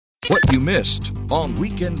What you missed on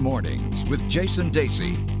Weekend Mornings with Jason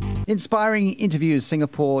Dacey. Inspiring interviews,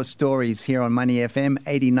 Singapore stories here on Money FM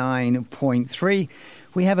 89.3.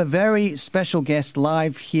 We have a very special guest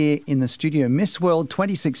live here in the studio, Miss World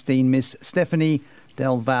 2016, Miss Stephanie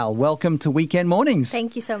Del Valle. Welcome to Weekend Mornings.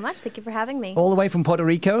 Thank you so much. Thank you for having me. All the way from Puerto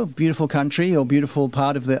Rico, beautiful country or beautiful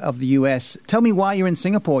part of the US. Tell me why you're in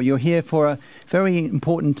Singapore. You're here for a very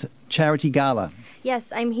important charity gala.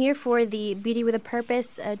 Yes, I'm here for the Beauty with a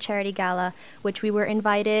Purpose charity gala, which we were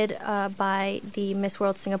invited by the Miss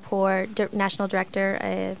World Singapore National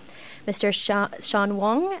Director, Mr. Sean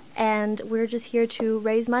Wong, and we're just here to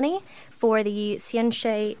raise money for the Sien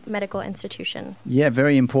Shea Medical Institution. Yeah,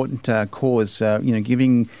 very important cause,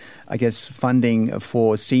 giving, I guess, funding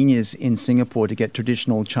for seniors in Singapore to get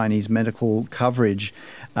traditional Chinese medical coverage.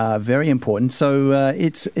 Very important. So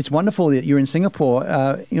it's wonderful that you're in Singapore.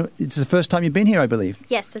 It's the first time you've been here, I believe.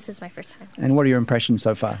 Yes, this is my first time. And what are your impressions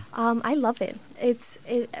so far? I love it.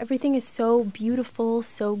 Everything is so beautiful,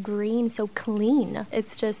 so green, so clean.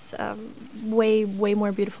 It's just way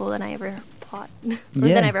more beautiful than I ever thought, or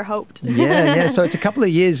than I ever hoped. Yeah. So it's a couple of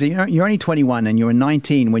years. You're only 21 and you were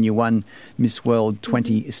 19 when you won Miss World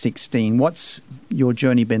 2016. What's your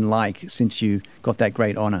journey been like since you got that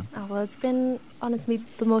great honor? Oh, well, it's been honestly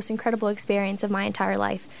the most incredible experience of my entire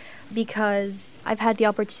life, because I've had the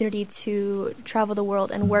opportunity to travel the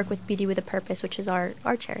world and work with Beauty with a Purpose, which is our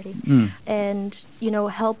charity, and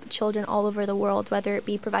help children all over the world, whether it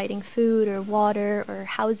be providing food or water or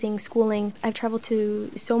housing, schooling. I've traveled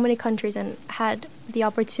to so many countries and had the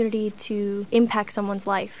opportunity to impact someone's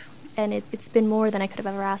life. And it's been more than I could have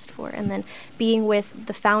ever asked for. And then being with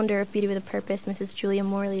the founder of Beauty with a Purpose, Mrs. Julia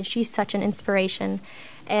Morley, she's such an inspiration.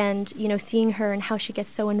 And, seeing her and how she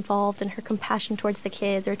gets so involved and her compassion towards the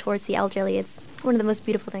kids or towards the elderly, it's one of the most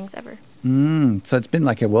beautiful things ever. So it's been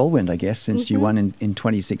like a whirlwind, I guess, since you won in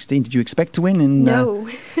 2016. Did you expect to win? No.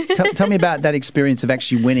 Tell me about that experience of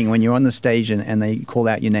actually winning when you're on the stage and they call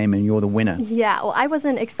out your name and you're the winner. Yeah, well, I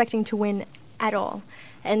wasn't expecting to win at all.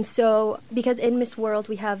 And so, because in Miss World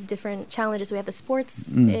we have different challenges, we have the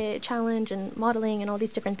sports challenge and modeling and all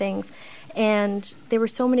these different things, and there were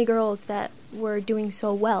so many girls that were doing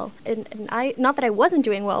so well, and I, not that I wasn't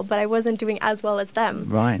doing well, but I wasn't doing as well as them.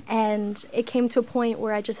 Right. And it came to a point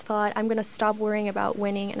where I just thought, I'm going to stop worrying about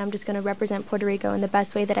winning, and I'm just going to represent Puerto Rico in the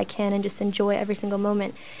best way that I can and just enjoy every single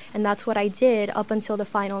moment. And that's what I did up until the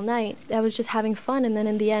final night. I was just having fun, and then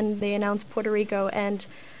in the end they announced Puerto Rico, and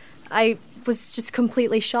I was just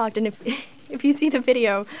completely shocked. And if you see the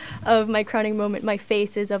video of my crowning moment, my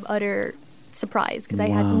face is of utter surprise, because I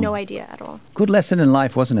had no idea at all. Good lesson in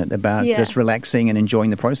life, wasn't it? About just relaxing and enjoying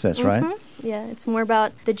the process, right? Yeah, it's more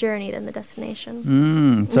about the journey than the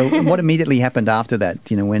destination. So what immediately happened after that,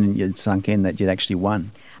 when you'd sunk in that you'd actually won?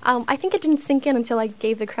 I think it didn't sink in until I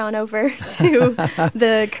gave the crown over to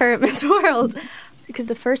the current Miss World. Because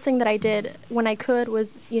the first thing that I did when I could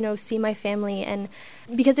was, see my family, and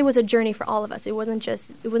because it was a journey for all of us. It wasn't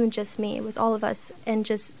just me. It was all of us, and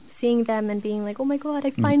just seeing them and being like, oh my God,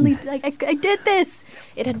 I finally, I did this.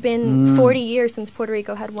 It had been 40 years since Puerto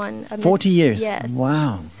Rico had won a Miss. 40 years? Yes.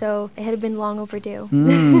 Wow. So it had been long overdue.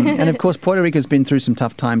 And of course, Puerto Rico's been through some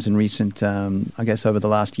tough times in recent, I guess, over the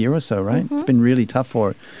last year or so, right? It's been really tough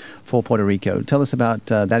for Puerto Rico. Tell us about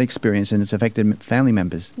that experience and its affected family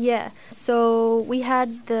members. Yeah. So we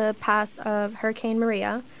had the pass of Hurricane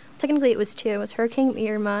Maria. Technically, it was two. It was Hurricane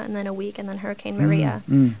Irma and then a week, and then Hurricane Maria.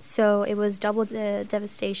 So it was double the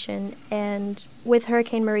devastation. And with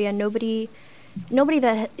Hurricane Maria, nobody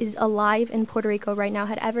that is alive in Puerto Rico right now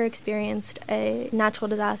had ever experienced a natural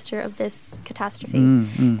disaster of this catastrophe.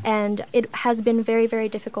 And it has been very, very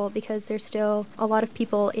difficult, because there's still a lot of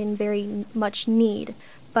people in very much need.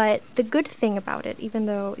 But the good thing about it, even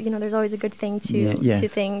though, there's always a good thing to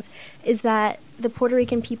things, is that the Puerto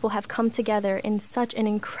Rican people have come together in such an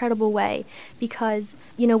incredible way, because,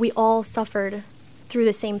 we all suffered through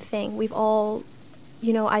the same thing. We've all,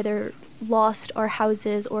 either lost our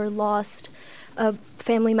houses or lost a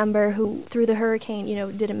family member who, through the hurricane,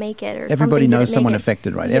 didn't make it. Or everybody knows someone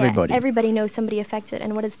affected, right? Yeah, everybody knows somebody affected.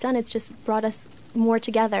 And what it's done, it's just brought us more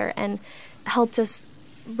together and helped us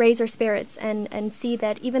raise our spirits and see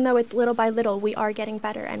that even though it's little by little, we are getting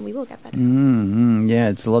better, and we will get better. Yeah,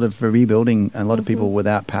 it's a lot of rebuilding, a lot of people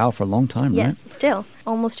without power for a long time, right? Yes, still,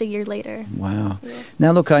 almost a year later. Wow. Yeah.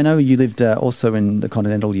 Now, look, I know you lived also in the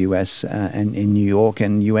continental US and in New York,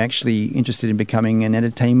 and you were actually interested in becoming an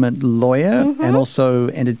entertainment lawyer, and also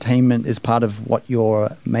entertainment is part of what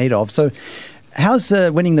you're made of. So how's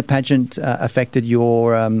winning the pageant affected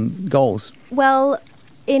your goals? Well,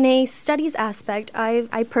 in a studies aspect,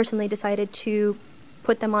 I personally decided to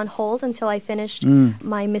put them on hold until I finished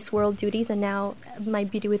my Miss World duties and now my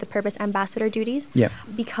Beauty with a Purpose ambassador duties. Yeah.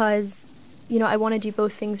 Because, I want to do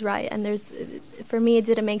both things right. And for me, it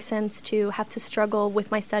didn't make sense to have to struggle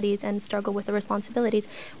with my studies and struggle with the responsibilities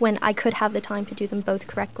when I could have the time to do them both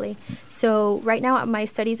correctly. So right now, my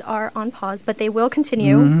studies are on pause, but they will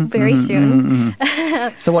continue very soon.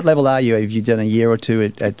 So what level are you? Have you done a year or two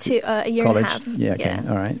at a year college? and a half. Yeah, okay.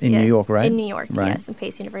 All right. In New York, right? In New York, right. yes, in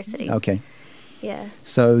Pace University. Okay. Yeah.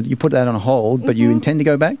 So you put that on hold, but you intend to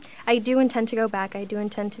go back? I do intend to go back. I do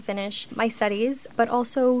intend to finish my studies, but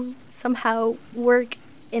also somehow work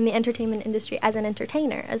in the entertainment industry as an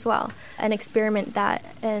entertainer as well, and experiment that.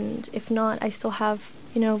 And if not, I still have,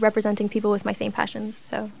 representing people with my same passions.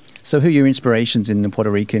 So who are your inspirations in the Puerto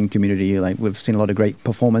Rican community? Like, we've seen a lot of great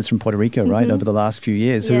performers from Puerto Rico, right, over the last few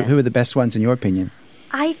years. Yeah. Who are the best ones in your opinion?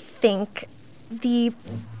 I think the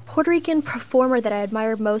Puerto Rican performer that I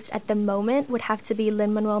admire most at the moment would have to be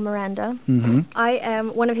Lin-Manuel Miranda. I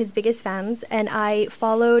am one of his biggest fans, and I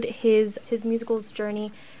followed his musical's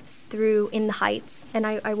journey through In the Heights, and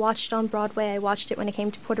I watched on Broadway. I watched it when it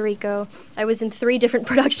came to Puerto Rico. I was in 3 different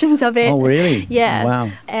productions of it. Oh, really? Yeah.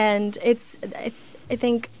 Wow. And I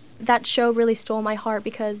think that show really stole my heart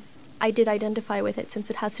because I did identify with it since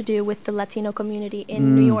it has to do with the Latino community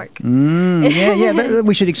in New York. Yeah.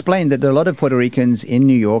 We should explain that there are a lot of Puerto Ricans in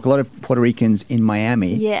New York, a lot of Puerto Ricans in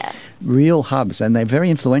Miami. Yeah. Real hubs, and they're very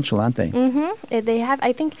influential, aren't they?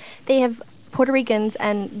 I think they have Puerto Ricans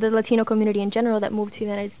and the Latino community in general that moved to the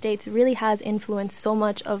United States really has influenced so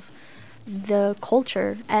much of the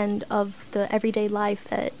culture and of the everyday life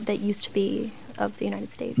that used to be of the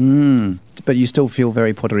United States. But you still feel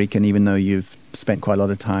very Puerto Rican, even though you've spent quite a lot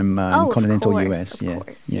of time in continental US. Of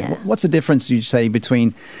course, yeah. What's the difference, you say,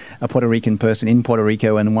 between a Puerto Rican person in Puerto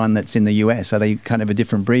Rico and one that's in the US? Are they kind of a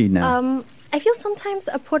different breed now? I feel sometimes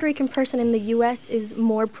a Puerto Rican person in the U.S. is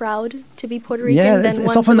more proud to be Puerto Rican than it's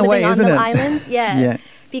one often the living way, on isn't the it? islands. Yeah.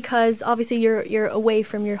 Because obviously you're away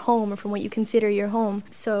from your home or from what you consider your home.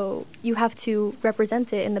 So you have to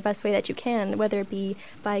represent it in the best way that you can, whether it be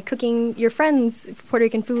by cooking your friends Puerto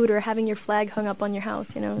Rican food or having your flag hung up on your house,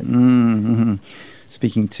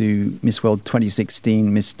 Speaking to Miss World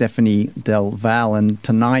 2016, Miss Stephanie Del Valle, and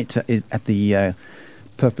tonight at the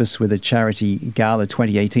Purpose with a Charity Gala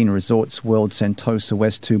 2018 Resorts World Sentosa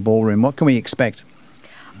West 2 Ballroom. What can we expect?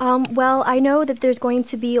 Well, I know that there's going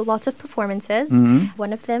to be lots of performances,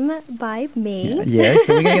 one of them by me. Yes,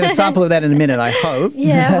 so we're going to get a sample of that in a minute, I hope.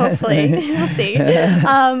 Yeah, hopefully. We'll see.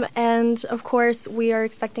 And, of course, we are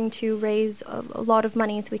expecting to raise a lot of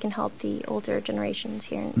money so we can help the older generations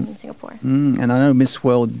here in Singapore. And I know Miss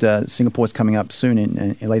World Singapore is coming up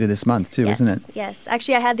soon, later this month too, isn't it? Yes.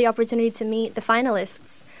 Actually, I had the opportunity to meet the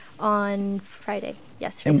finalists on Friday.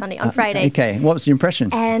 Sunday, on Friday. Okay, what was your impression?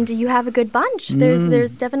 And you have a good bunch.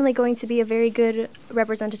 There's definitely going to be a very good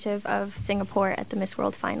representative of Singapore at the Miss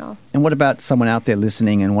World final. And what about someone out there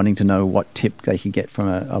listening and wanting to know what tip they could get from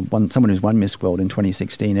someone who's won Miss World in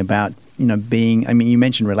 2016 about, being, you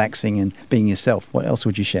mentioned relaxing and being yourself. What else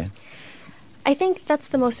would you share? I think that's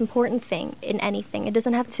the most important thing in anything. It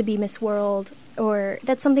doesn't have to be Miss World, or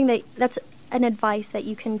that's something that's an advice that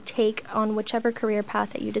you can take on whichever career path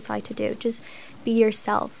that you decide to do. Just be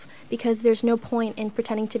yourself, because there's no point in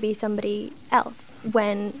pretending to be somebody else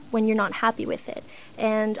when you're not happy with it.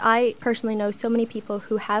 And I personally know so many people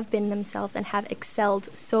who have been themselves and have excelled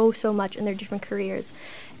so much in their different careers.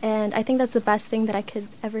 And I think that's the best thing that I could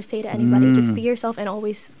ever say to anybody. Just be yourself and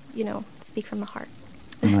always, speak from the heart.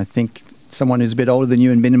 And I think someone who's a bit older than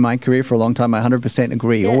you and been in my career for a long time, I 100%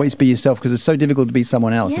 agree. Yeah. Always be yourself, because it's so difficult to be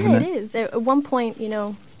someone else, isn't it? Yeah, it is. At one point,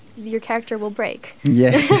 your character will break.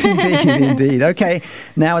 Yes, indeed. Okay,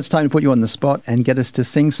 now it's time to put you on the spot and get us to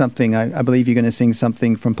sing something. I believe you're going to sing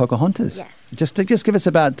something from Pocahontas. Yes. Just give us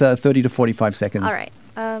about 30 to 45 seconds. All right.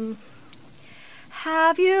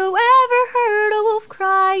 Have you ever heard a wolf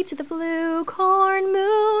cry to the blue corn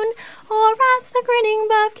moon, or ask the grinning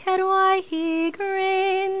bobcat why he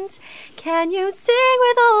grins? Can you sing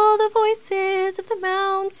with all the voices of the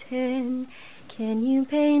mountain? Can you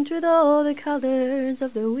paint with all the colors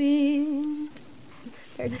of the wind?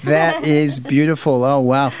 That is beautiful. Oh,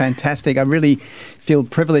 wow, fantastic. I really feel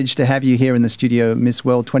privileged to have you here in the studio, Miss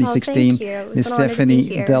World 2016. Oh, thank you. Miss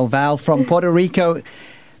Stephanie Del Valle from Puerto Rico.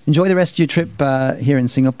 Enjoy the rest of your trip here in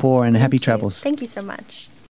Singapore, and happy travels. Thank you so much.